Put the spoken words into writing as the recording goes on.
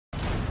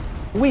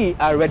we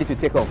are ready to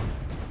take off.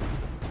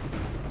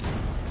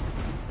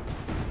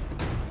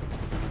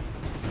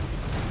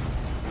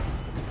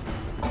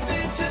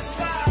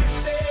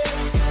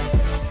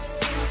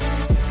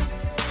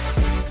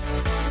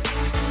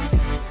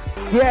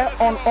 Here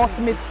on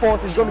Ultimate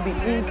Sports is going to be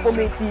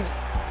informative,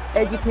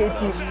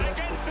 educative,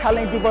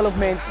 talent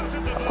development,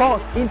 of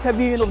course,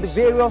 interviewing of the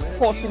various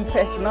sporting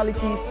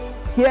personalities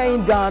here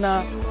in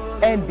Ghana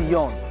and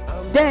beyond.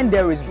 Then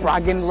there is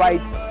bragging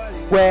rights,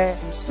 where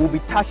we'll be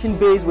touching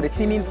base with the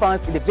teaming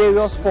fans in the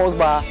various sports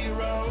bar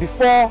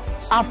before,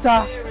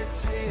 after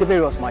the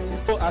various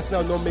matches.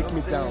 Arsenal don't make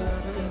me down.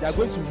 They are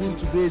going to win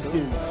today's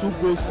game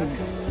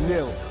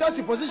 2-0. That's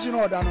the position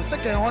order.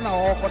 Second one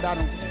or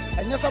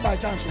and yes, by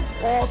chance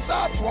or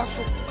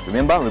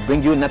Remember, we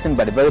bring you nothing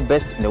but the very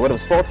best in the world of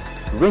sports,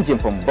 ranging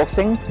from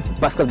boxing,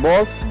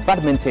 basketball,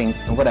 badminton,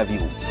 and what have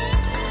you.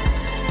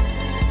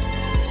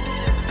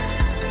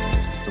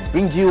 We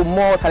bring you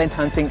more talent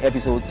hunting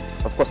episodes,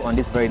 of course, on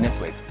this very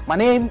network. My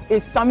name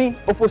is Sami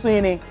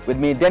Ofosuyene, with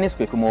me Dennis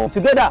Kwekumo.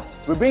 Together,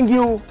 we bring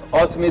you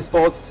Ultimate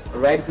Sports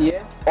right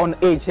here on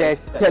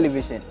HS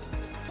Television.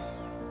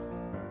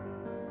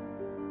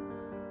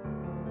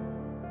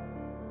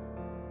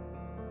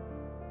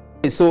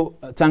 So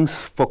thanks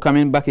for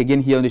coming back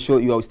again here on the show.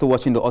 You are still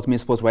watching the Ultimate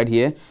Sports right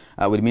here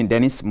with me,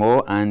 Dennis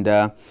Moore, and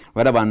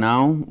right about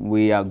now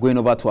we are going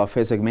over to our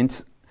first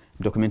segment,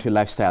 documentary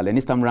lifestyle. And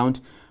this time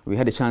around we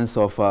had a chance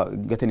of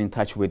getting in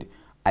touch with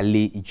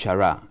Ali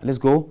Jarra. Let's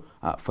go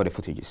for the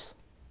footages.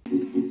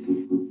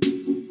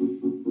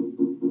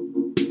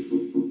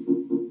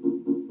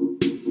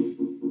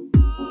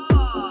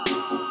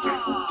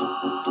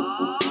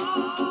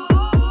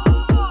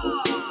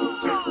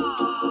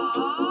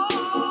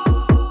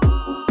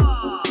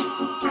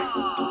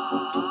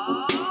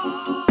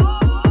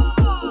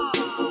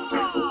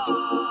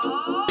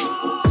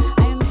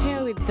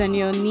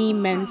 Daniel Nee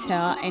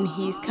Mentor, and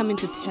he's coming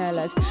to tell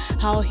us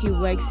how he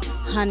works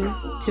hand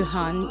to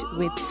hand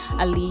with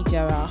Ali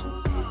Jarra.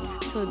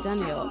 So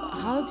Daniel,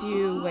 how do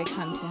you work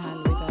hand to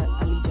hand with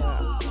Ali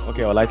Jarra?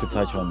 Okay, I'd like to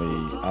touch on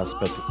the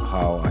aspect of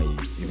how I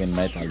even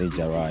met Ali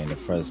Jarra in the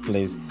first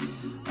place.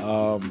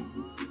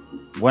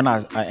 When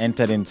I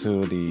entered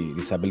into the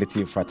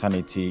disability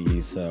fraternity,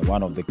 he's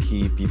one of the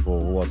key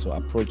people who also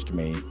approached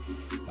me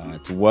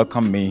to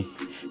welcome me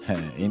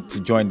to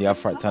join their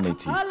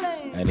fraternity.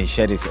 And he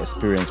shared his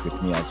experience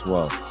with me as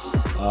well.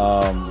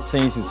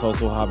 Since he's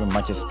also having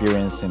much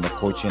experience in the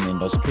coaching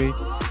industry,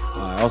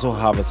 I also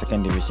have a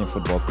second division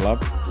football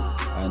club,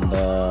 and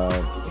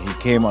he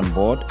came on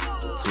board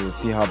to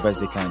see how best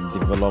they can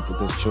develop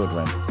these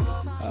children.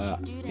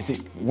 You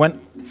see,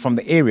 from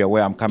the area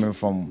where I'm coming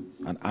from,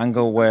 an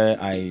angle where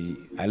I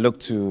look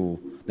to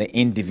the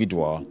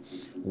individual,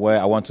 where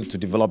I wanted to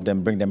develop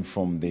them, bring them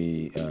from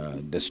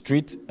the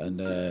street and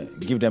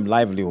give them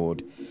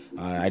livelihood.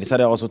 I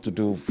decided also to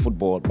do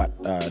football,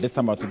 but this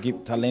time I want to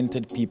give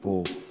talented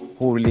people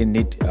who really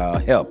need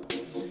help.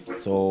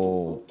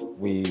 So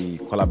we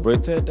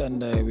collaborated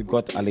and we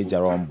got Ali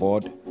Jarra on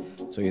board.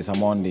 So he's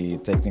among the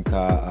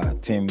technical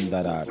team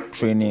that are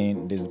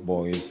training these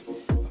boys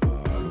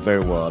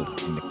very well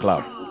in the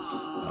club.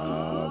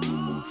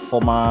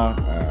 Former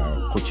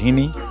Coach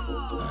Hini,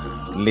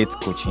 late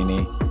Coach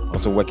Hini,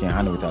 also working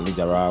hand with Ali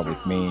Jarra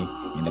with me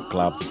in the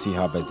club to see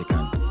how best they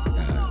can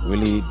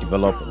really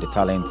develop the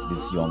talent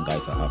these young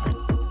guys are having.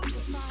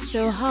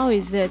 So how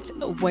is it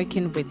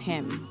working with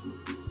him?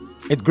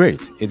 It's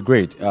great. It's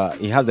great.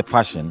 He has the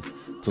passion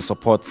to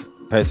support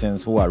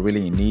persons who are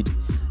really in need.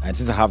 And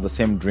since I have the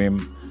same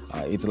dream,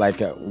 it's like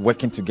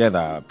working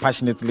together.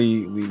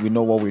 Passionately, we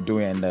know what we're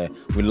doing and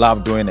we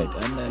love doing it.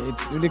 And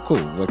it's really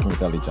cool working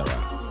with Ali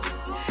Jarra.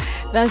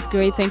 That's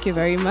great. Thank you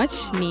very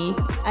much, Nee.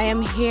 I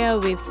am here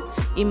with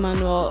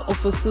Emmanuel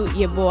Ofosu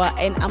Yeboah,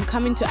 and I'm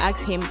coming to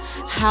ask him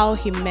how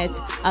he met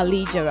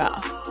Ali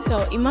Jarra.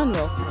 So,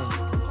 Emmanuel,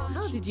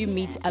 how did you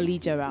meet Ali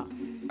Jarra?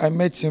 I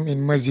met him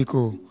in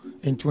Mexico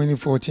in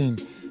 2014.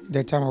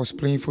 That time I was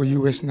playing for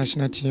US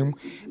national team,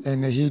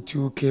 and he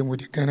too came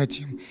with the Ghana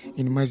team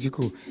in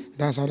Mexico.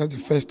 That's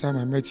the first time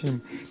I met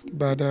him.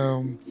 But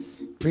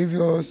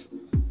previous,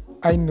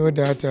 I know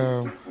that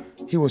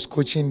he was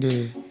coaching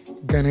the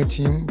Ghana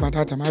team, but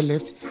that time I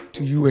left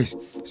to US.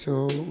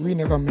 So we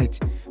never met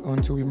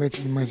until we met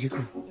in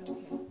Mexico.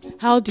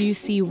 How do you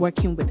see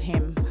working with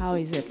him? How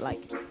is it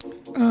like?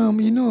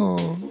 You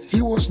know,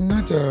 he was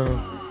not a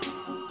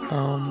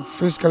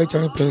physically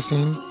challenged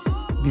person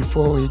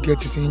before he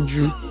got his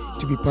injury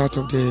to be part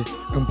of the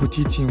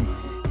amputee team.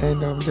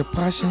 And the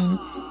passion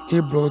he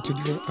brought to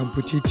the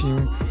amputee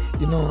team,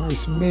 you know,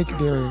 is make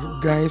the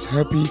guys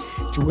happy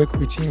to work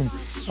with him.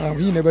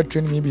 He never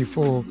trained me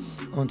before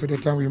until the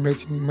time we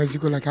met in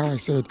Mexico, like how I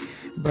said.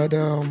 But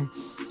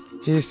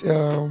his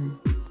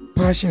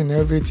passion and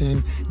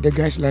everything, the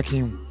guys like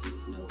him.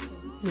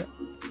 Yeah.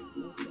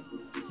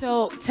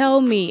 So tell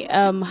me,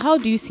 how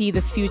do you see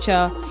the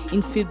future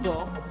in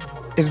football?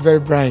 It's very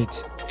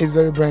bright. It's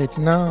very bright.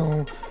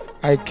 Now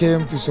I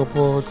came to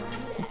support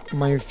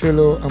my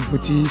fellow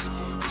amputees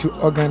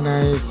to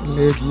organize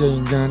league here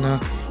in Ghana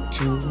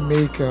to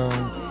make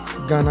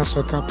Ghana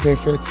soccer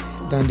perfect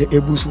than the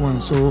Ebus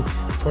one. So,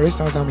 for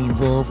instance, I'm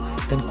involved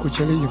and Coach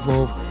Eli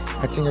involved.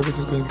 I think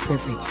everything's going to be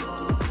perfect.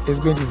 It's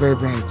going to be very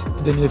bright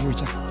in the near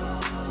future.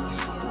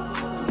 Yes.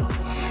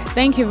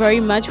 Thank you very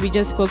much. We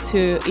just spoke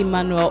to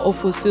Emmanuel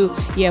Ofosu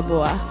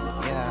Yeboah.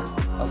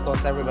 Yeah, of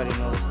course, everybody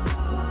knows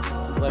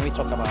when we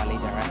talk about Ali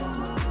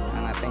Jarra,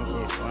 and I think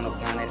he's one of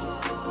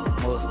Ghana's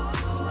most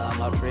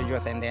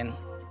outrageous and then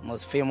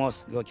most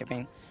famous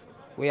goalkeeping.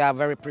 We are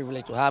very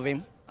privileged to have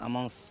him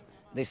amongst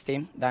this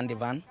team, Dan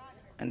Divan,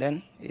 and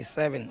then he's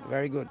serving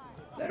very good.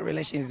 The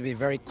relations be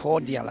very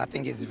cordial. I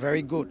think it's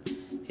very good.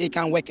 He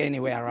can work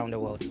anywhere around the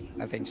world.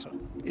 I think so.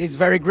 He's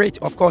very great.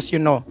 Of course, you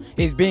know,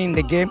 he's been in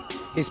the game.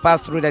 He's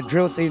passed through the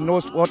drills. He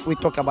knows what we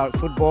talk about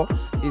football.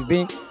 He's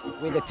been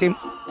with the team,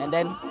 and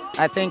then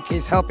I think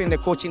he's helping the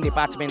coaching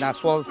department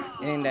as well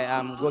in the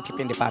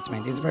goalkeeping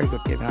department. It's very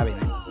good having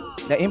him.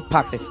 The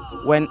impact is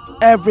when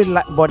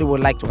everybody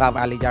would like to have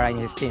Ali Jarra in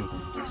his team.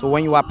 So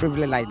when you are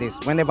privileged like this,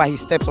 whenever he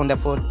steps on the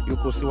field, you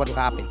could see what will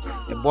happen.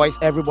 The boys,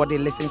 everybody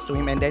listens to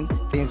him, and then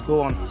things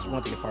go on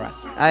smoothly for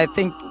us. I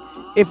think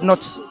if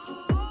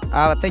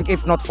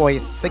not for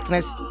his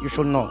sickness, you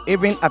should know.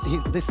 Even at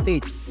this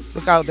stage,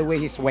 look at the way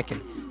he's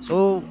working.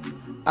 So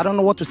I don't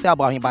know what to say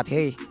about him, but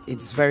hey,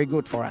 it's very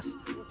good for us,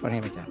 for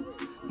him.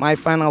 My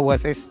final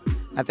words is,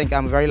 I think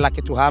I'm very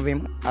lucky to have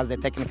him as the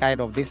technical head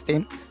of this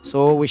team.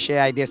 So we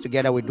share ideas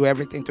together, we do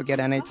everything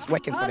together, and it's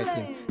working for the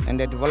team. And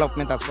the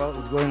development as well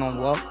is going on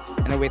well.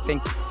 And we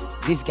think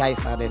these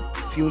guys are the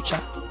future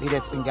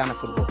leaders in Ghana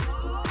football.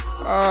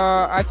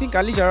 I think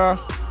Ali Jarra,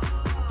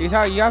 he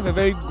have a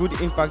very good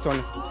impact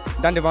on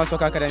Dan Divan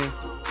Soccer Academy,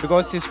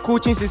 because his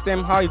coaching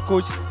system, how he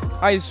coaches,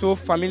 how he's so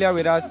familiar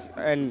with us,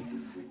 and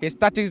his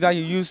tactics that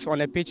he uses on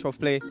a pitch of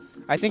play,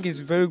 I think is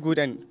very good,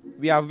 and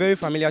we are very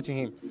familiar to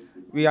him.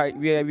 We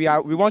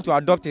want to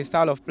adopt his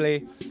style of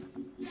play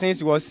since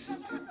he was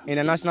in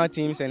the national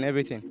teams and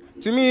everything.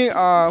 To me,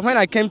 when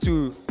I came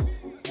to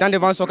Dan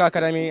Divan Soccer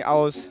Academy, I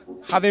was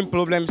having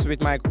problems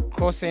with my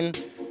crossing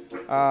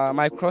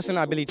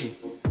ability.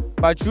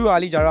 But through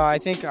Ali Jarra, I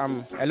think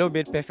I'm a little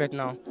bit perfect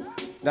now.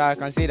 That I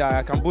can say that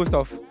I can boast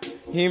of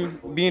him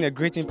being a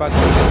great impact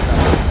on me.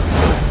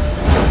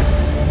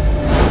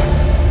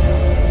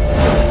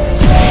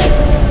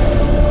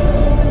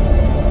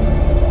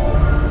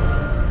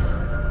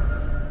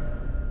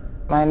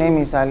 My name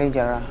is Ali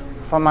Jarra,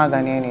 former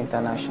Ghanaian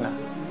international.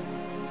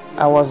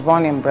 I was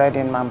born and bred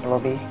in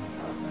Mamplobi.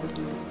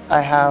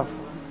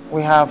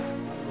 We have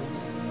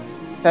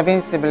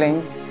 7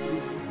 siblings.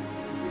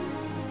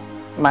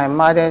 My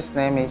mother's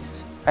name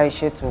is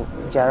Aishatu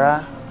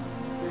Jarra.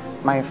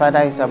 My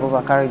father is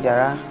Abubakar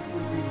Jarra.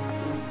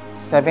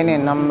 7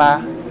 in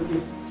number,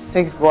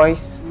 6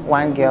 boys,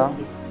 1 girl.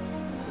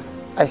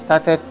 I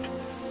started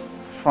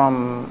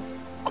from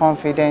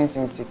Confidence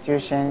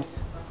institutions.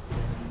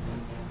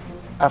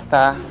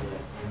 After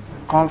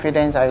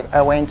Confidence,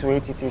 I went to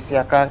ATTC,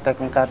 Accra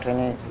Technical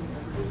Training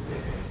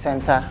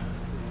Center,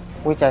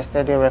 which I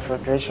studied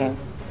refrigeration.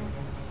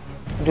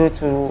 Due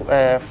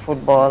to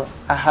football,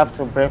 I have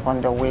to break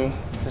on the way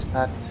to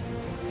start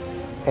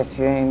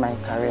pursuing my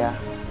career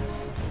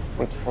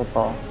with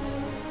football,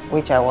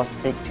 which I was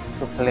picked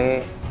to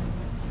play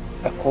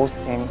a coast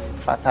team,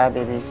 Fatah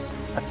Babies,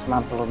 at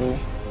Mamplobi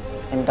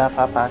in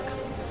Dafa Park.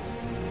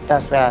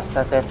 That's where I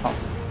started from.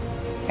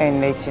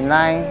 In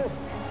 '89,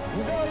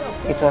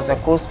 it was a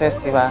coast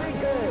festival,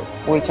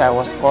 which I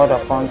was called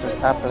upon to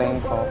start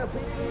playing for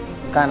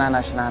Ghana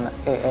National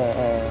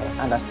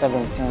Under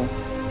 17,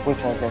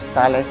 which was the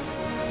Starlets.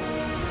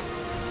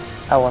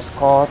 I was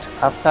called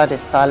after the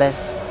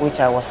Starlets, which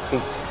I was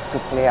picked to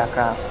play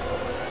Accra.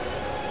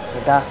 So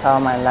that's how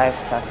my life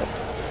started.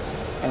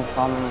 And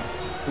from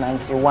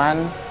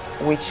 '91,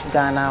 which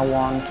Ghana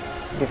won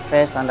the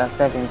first Under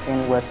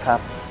 17 World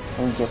Cup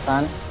in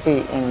Japan,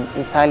 in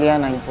Italia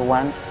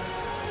 '91,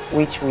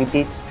 which we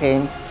beat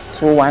Spain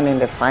 2-1 in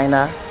the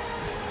final.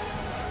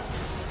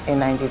 In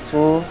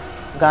 '92,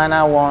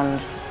 Ghana won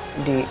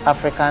the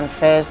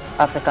first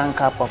African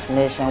Cup of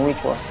Nations,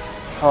 which was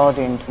held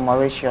in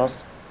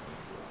Mauritius,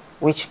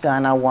 which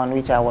Ghana won,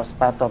 which I was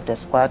part of the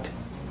squad.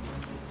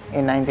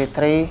 In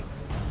 '93,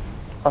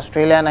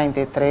 Australia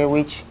 '93,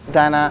 which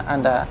Ghana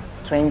under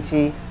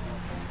 20,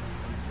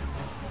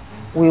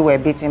 we were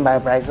beaten by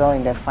Brazil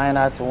in the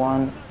final to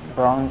win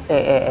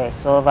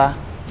silver.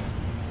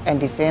 And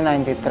the same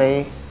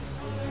 '93,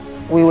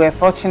 we were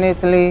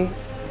fortunate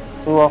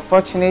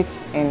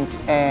in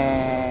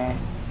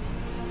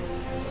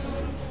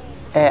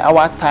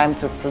our time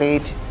to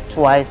play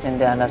twice in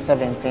the under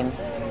 17.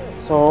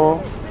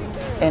 So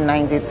in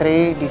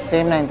 '93, the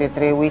same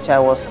 '93, which I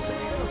was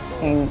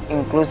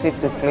inclusive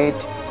to play,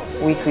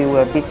 which we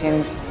were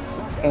beaten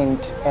in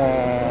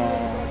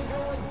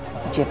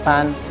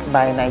Japan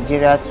by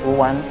Nigeria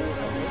 2-1.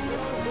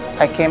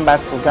 I came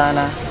back to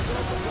Ghana,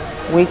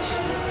 which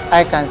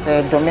I can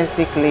say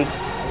domestic league,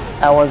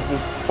 I was the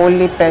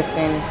only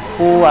person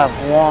who have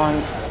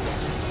won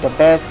the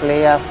best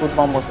player,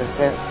 football most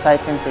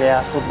exciting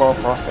player, football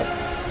prospect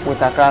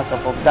with Accra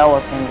Support. That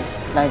was in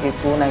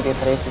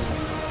 '92-93 season.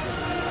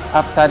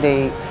 After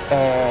the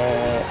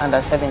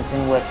under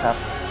 17 World Cup,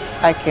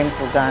 I came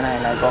to Ghana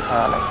and I got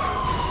paralyzed.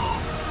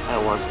 I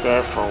was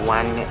there for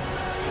one year,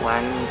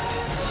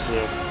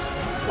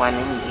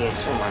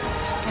 2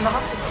 months. In the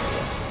hospital?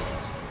 Yes.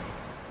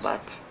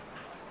 But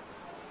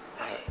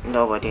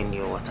nobody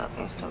knew what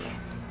happens to me.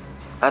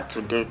 Up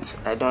to date,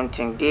 I don't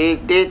think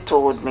they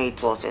told me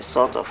it was a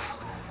sort of,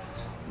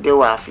 they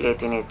were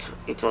affiliating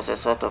it was a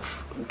sort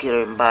of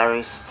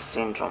Guillain-Barré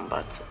syndrome,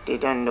 but they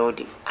don't know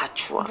the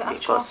actual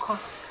because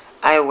cause.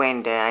 I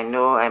went there. I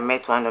know I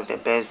met one of the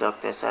best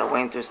doctors. I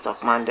went to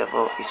Stoke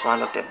Mandeville. It's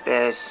one of the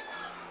best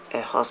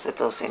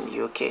hospitals in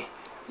the UK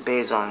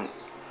based on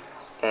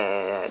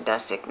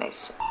that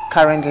sickness.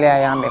 Currently, I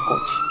am a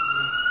coach,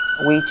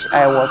 which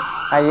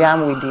I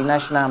am with the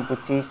national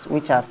amputees,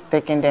 which have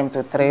taken them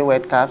to 3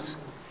 World Cups,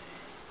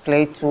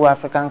 played 2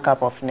 African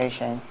Cup of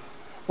Nations,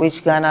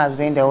 which Ghana has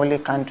been the only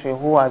country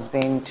who has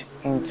been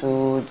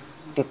into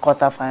the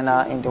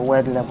quarterfinal in the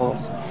world level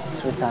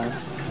 2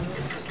 times.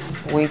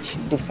 Which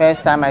the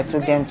first time I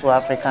took them to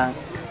Africa,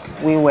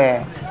 we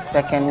were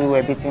second, we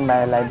were beaten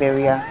by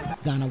Liberia.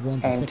 Ghana won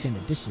the second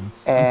edition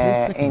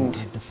and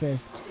the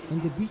first,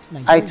 and they beat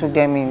I took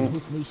them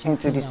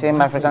into the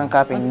same African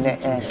Cup in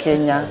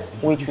Kenya,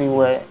 which we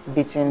were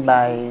beaten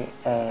by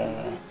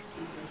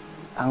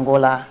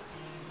Angola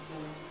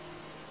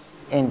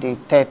in the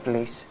 3rd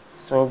place.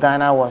 So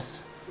Ghana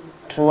was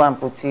through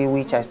amputee,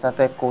 which I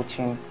started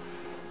coaching.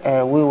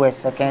 We were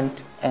 2nd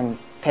and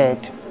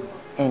 3rd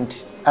in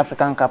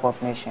African Cup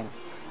of Nations.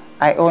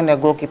 I own a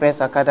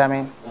goalkeepers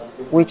academy,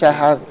 which I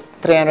have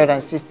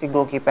 360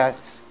 goalkeepers,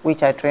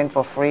 which I train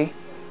for free,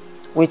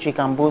 which we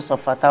can boast of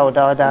Fata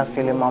Odauda,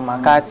 Philemon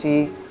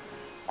Makati,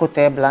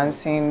 Kote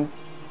Blansin,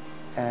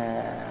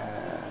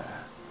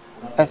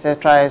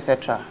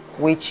 etc.,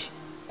 which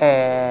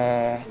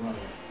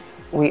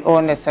we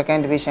own a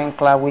 2nd division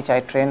club, which I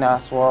train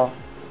as well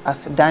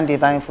as Dan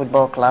Divine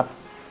Football Club,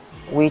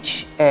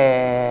 which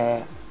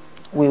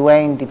we were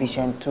in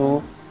Division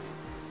 2.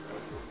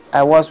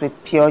 I was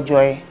with Pure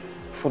Joy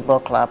Football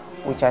Club,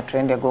 which I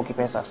trained the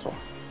goalkeepers as well.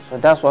 So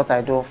that's what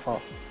I do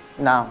for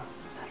now.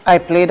 I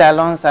played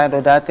alongside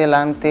Odate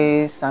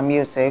Lamte,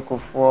 Samuel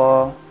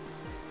Seikufo,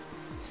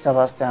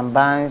 Sebastian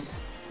Barnes,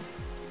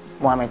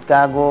 Mohamed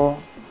Gago,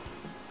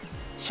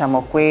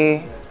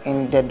 Shamokwe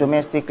in the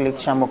domestic league,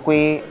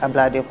 Shamokwe,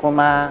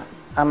 Abladekuma,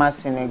 Ama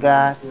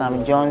Senegal,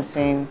 Sam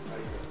Johnson,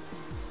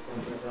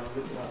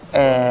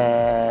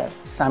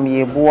 Sam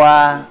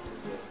Yeboah,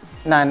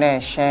 Nane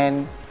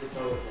Shen,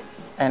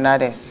 and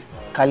others.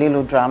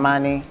 Khalilu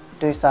Dramani,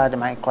 those are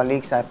my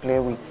colleagues I play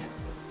with.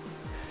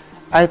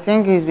 I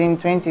think it's been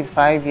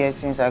 25 years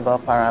since I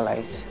got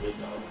paralyzed.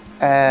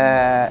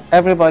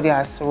 Everybody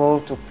has a role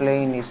to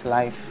play in his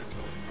life.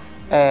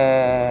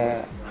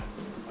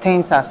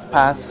 Things has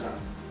passed,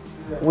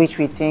 which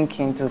we think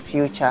into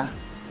future.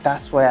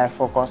 That's where I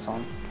focus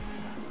on.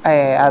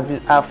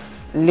 I've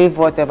lived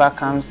whatever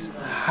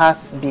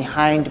has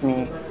behind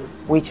me,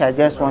 which I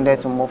just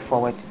wanted to move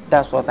forward.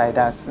 That's what I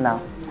do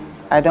now.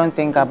 I don't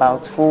think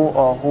about who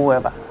or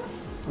whoever,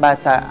 but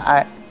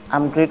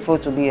I'm grateful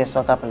to be a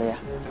soccer player.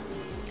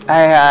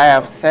 I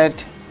have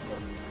said,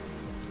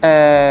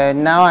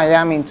 now I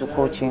am into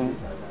coaching.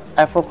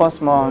 I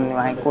focus more on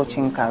my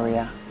coaching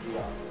career,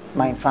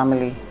 my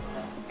family,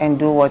 and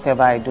do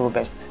whatever I do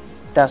best.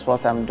 That's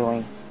what I'm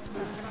doing.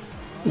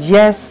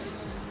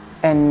 Yes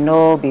and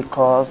no,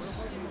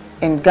 because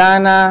in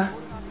Ghana,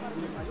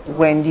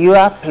 when you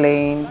are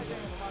playing,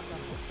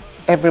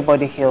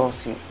 everybody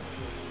hails you.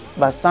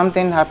 But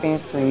something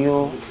happens to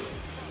you,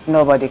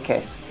 nobody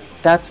cares.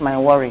 That's my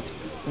worry.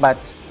 But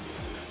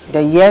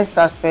the yes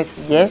aspect,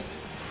 yes.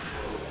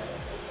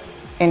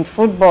 In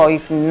football,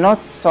 if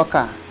not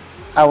soccer,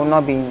 I will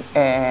not be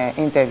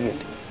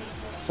interviewed.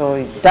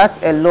 So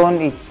that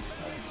alone, it's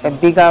a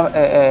bigger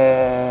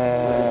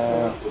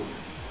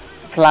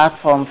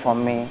platform for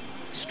me.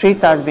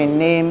 Street has been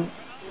named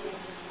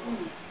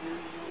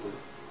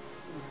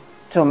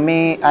to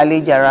me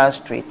Ali Jarra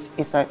Street.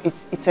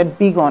 It's a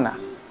big honor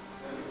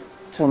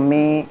to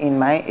me in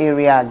my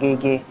area,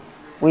 Agege,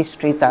 which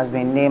street has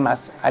been named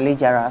as Ali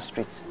Jarra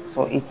Street.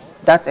 So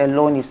that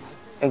alone is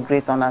a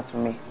great honor to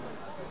me.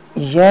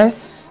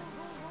 Yes,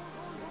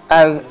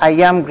 I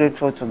am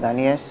grateful to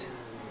Ghanaians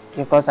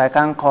because I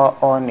can't call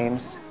all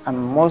names.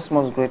 I'm most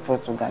grateful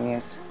to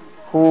Ghanaians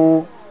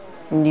who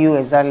knew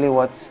exactly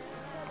what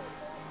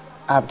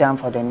I've done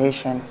for the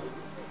nation,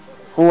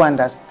 who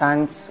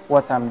understands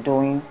what I'm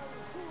doing,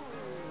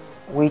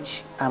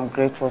 which I'm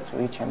grateful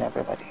to each and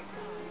everybody.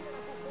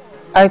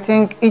 I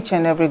think each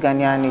and every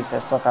Ghanaian is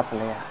a soccer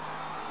player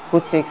who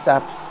gets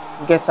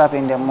up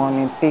in the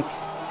morning,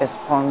 picks a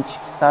sponge,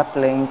 start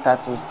playing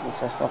 30s,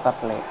 is a soccer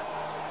player.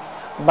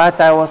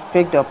 But I was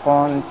picked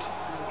upon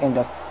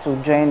to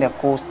join the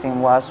coach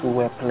team whilst we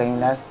were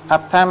playing. At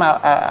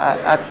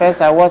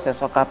first I was a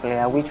soccer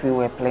player, which we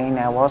were playing.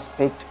 I was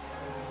picked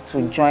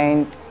to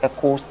join a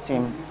coach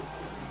team.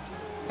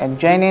 And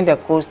joining the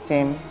coach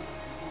team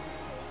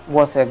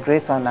was a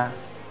great honor,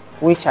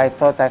 which I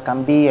thought I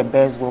can be a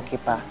best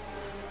goalkeeper.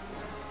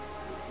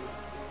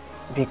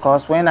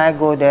 because when I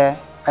go there,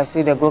 I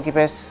see the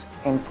goalkeepers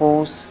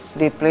impose,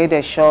 they play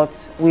the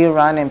shots, we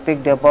run and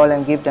pick the ball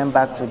and give them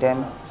back to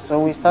them.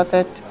 So we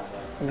started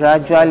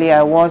gradually,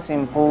 I was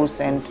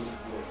imposed and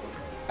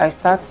I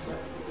start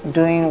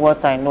doing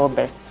what I know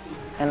best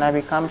and I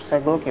become a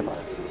goalkeeper.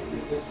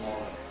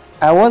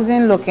 I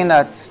wasn't looking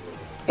at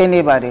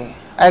anybody.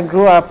 I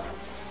grew up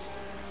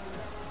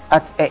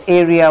at an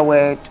area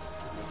where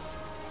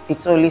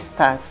it only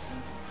stars,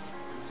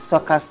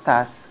 soccer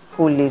stars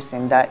who lives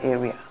in that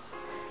area.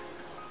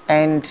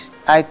 And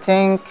I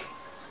think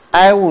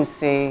I would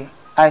say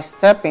I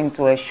step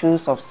into the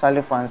shoes of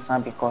Salif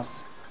Ansan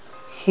because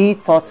he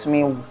taught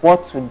me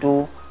what to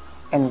do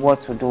and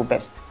what to do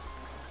best.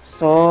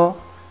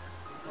 So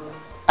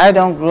I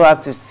don't grow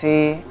up to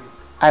say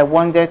I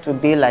wanted to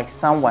be like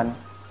someone,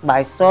 but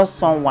I saw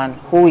someone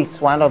who is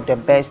one of the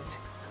best,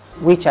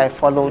 which I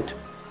followed.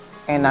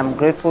 And I'm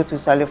grateful to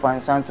Salif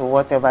Ansan to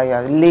whatever he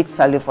has, late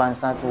Salif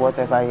Ansan to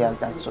whatever he has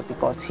done. So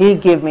because he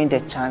gave me the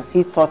chance,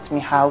 he taught me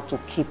how to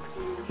keep,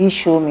 he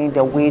showed me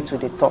the way to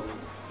the top.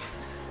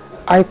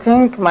 I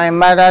think my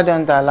mother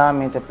don't allow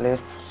me to play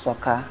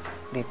soccer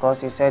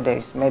because he said there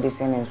is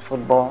medicine in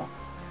football,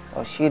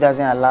 or she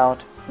doesn't allow it.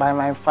 But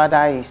my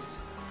father is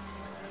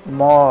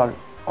more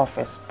of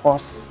a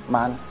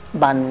sportsman,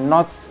 but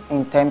not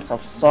in terms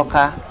of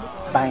soccer,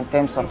 but in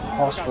terms of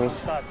horse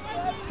racing.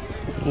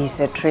 He's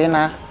a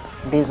trainer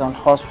based on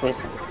horse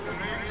racing.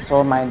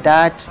 So my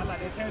dad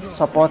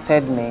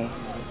supported me,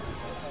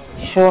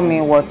 showed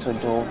me what to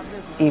do.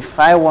 If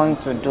I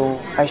want to do,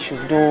 I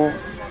should do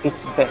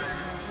its best.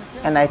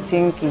 And I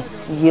think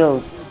it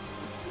yields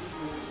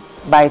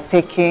by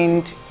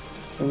taking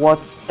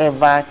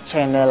whatever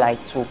channel I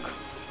took,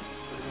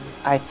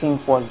 I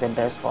think was the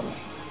best for me.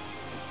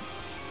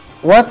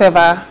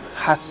 Whatever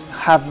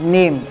have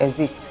name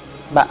exists,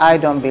 but I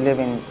don't believe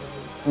in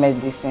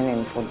medicine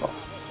in football.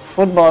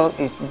 Football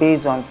is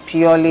based on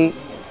purely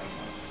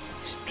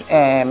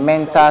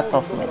mental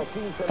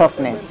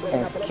toughness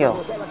and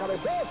skill.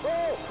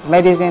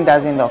 Medicine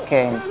doesn't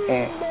occur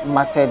in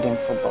method in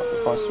football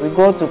because we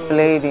go to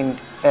play in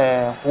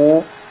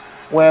hole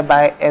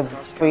whereby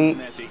every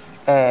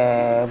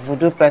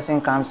voodoo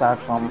person comes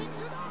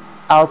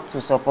out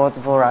to support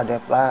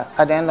Vorade, but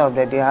at the end of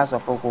the day, House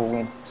of Oak will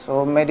win.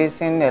 So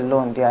medicine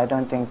alone, I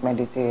don't think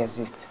medicine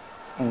exists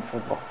in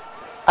football.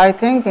 I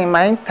think in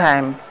my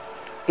time,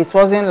 it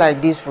wasn't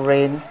like this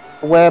rain,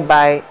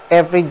 whereby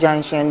every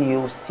junction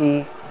you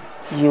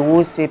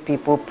will see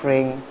people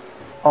praying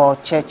or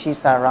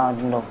churches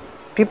around. No,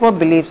 people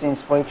believe in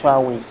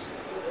spiritual ways.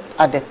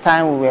 At the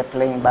time we were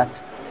playing, but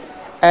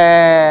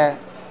a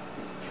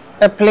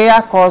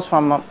player calls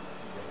from,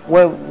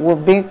 we're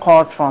being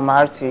called from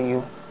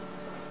RTU,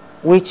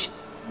 which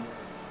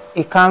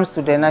it comes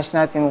to the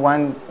national team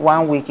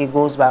one week, he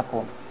goes back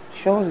home.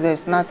 Shows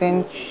there's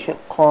nothing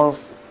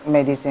calls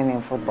medicine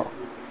in football.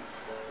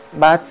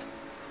 But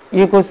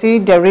you could see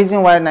the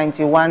reason why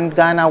 91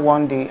 Ghana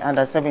won the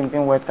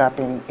Under-17 World Cup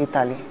in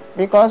Italy,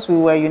 because we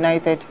were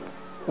united,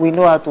 we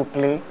know how to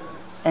play,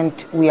 and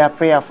we are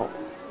prayerful.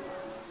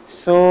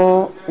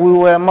 So we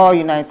were more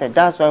united.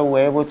 That's why we were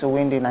able to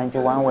win the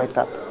 91 World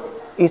Cup.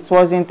 It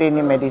wasn't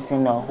any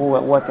medicine or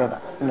whatever,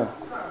 no.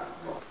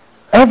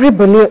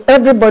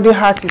 Everybody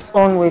has his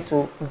own way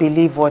to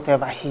believe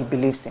whatever he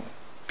believes in.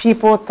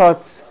 People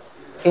thought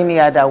any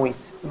other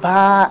ways,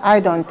 but I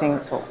don't think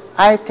so.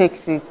 I take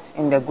it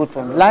in the good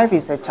form. Life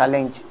is a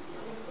challenge.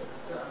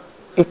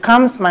 It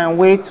comes my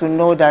way to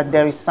know that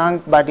there is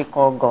somebody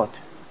called God.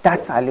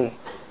 That's Ali.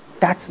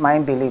 That's my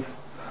belief.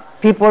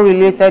 People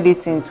related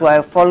it into,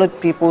 I followed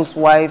people's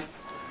wife,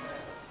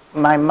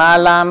 my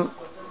malam,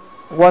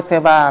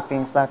 whatever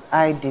happens, but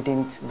I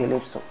didn't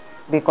believe so.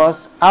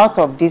 Because out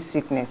of this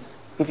sickness,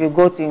 if you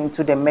go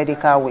into the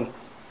medical way,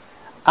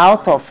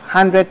 out of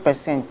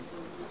 100%,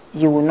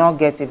 you will not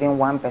get even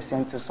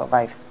 1% to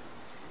survive.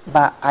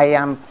 But I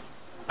am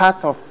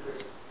part of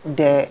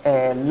the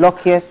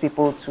luckiest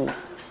people to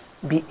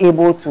be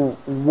able to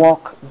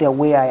walk the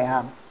way I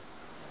am,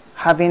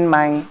 having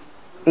my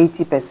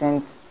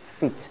 80%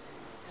 fit.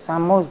 So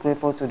I'm most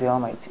grateful to the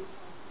Almighty.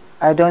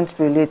 I don't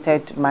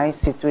relate my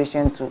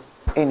situation to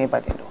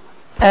anybody.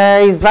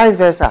 It's vice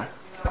versa.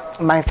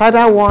 My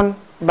father won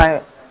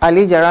by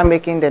Ali Jarra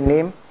making the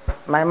name.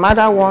 My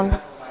mother won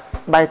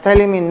by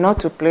telling me not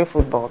to play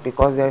football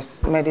because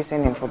there's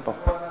medicine in football.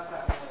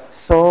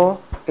 So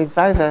it's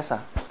vice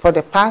versa. For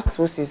the past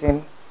 2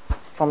 seasons,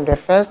 from the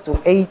first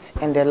to 8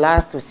 and the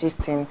last to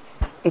 16,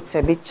 it's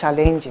a bit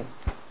challenging.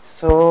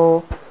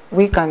 So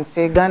we can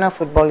say Ghana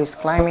football is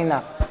climbing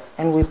up,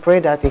 and we pray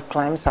that it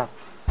climbs up.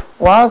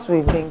 Whilst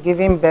we've been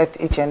giving birth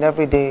each and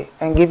every day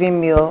and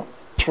giving male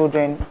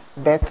children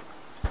birth,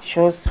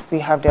 shows we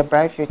have the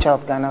bright future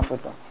of Ghana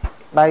football.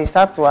 But it's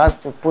up to us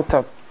to put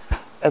up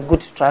a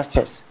good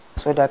structures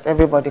so that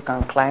everybody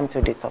can climb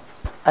to the top.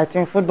 I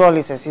think football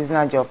is a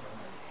seasonal job.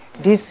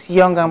 These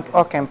young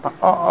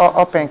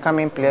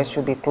up-and-coming players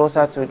should be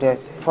closer to the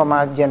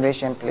former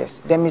generation players.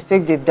 The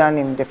mistake they've done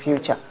in the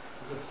future,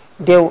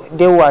 they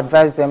will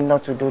advise them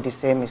not to do the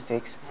same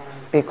mistakes.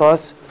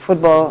 Because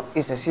football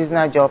is a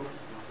seasonal job.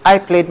 I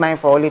played mine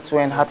for only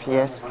 2.5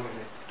 years.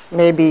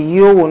 Maybe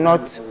you will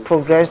not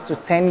progress to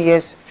 10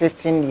 years,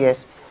 15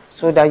 years,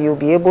 so that you'll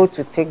be able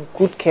to take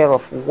good care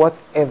of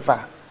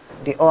whatever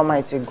the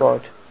Almighty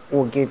God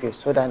will give you,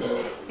 so that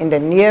in the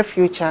near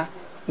future,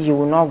 you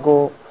will not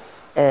go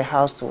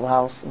house to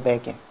house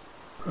begging.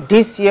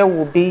 This year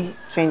will be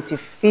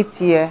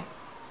 25th year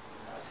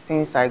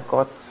since I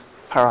got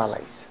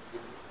paralyzed.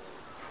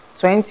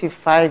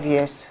 25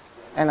 years,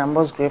 and I'm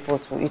most grateful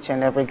to each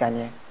and every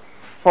Ghanaian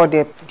for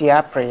their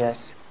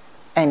prayers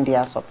and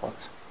their support.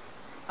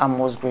 I'm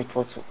most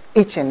grateful to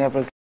each and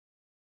every Ghanaian.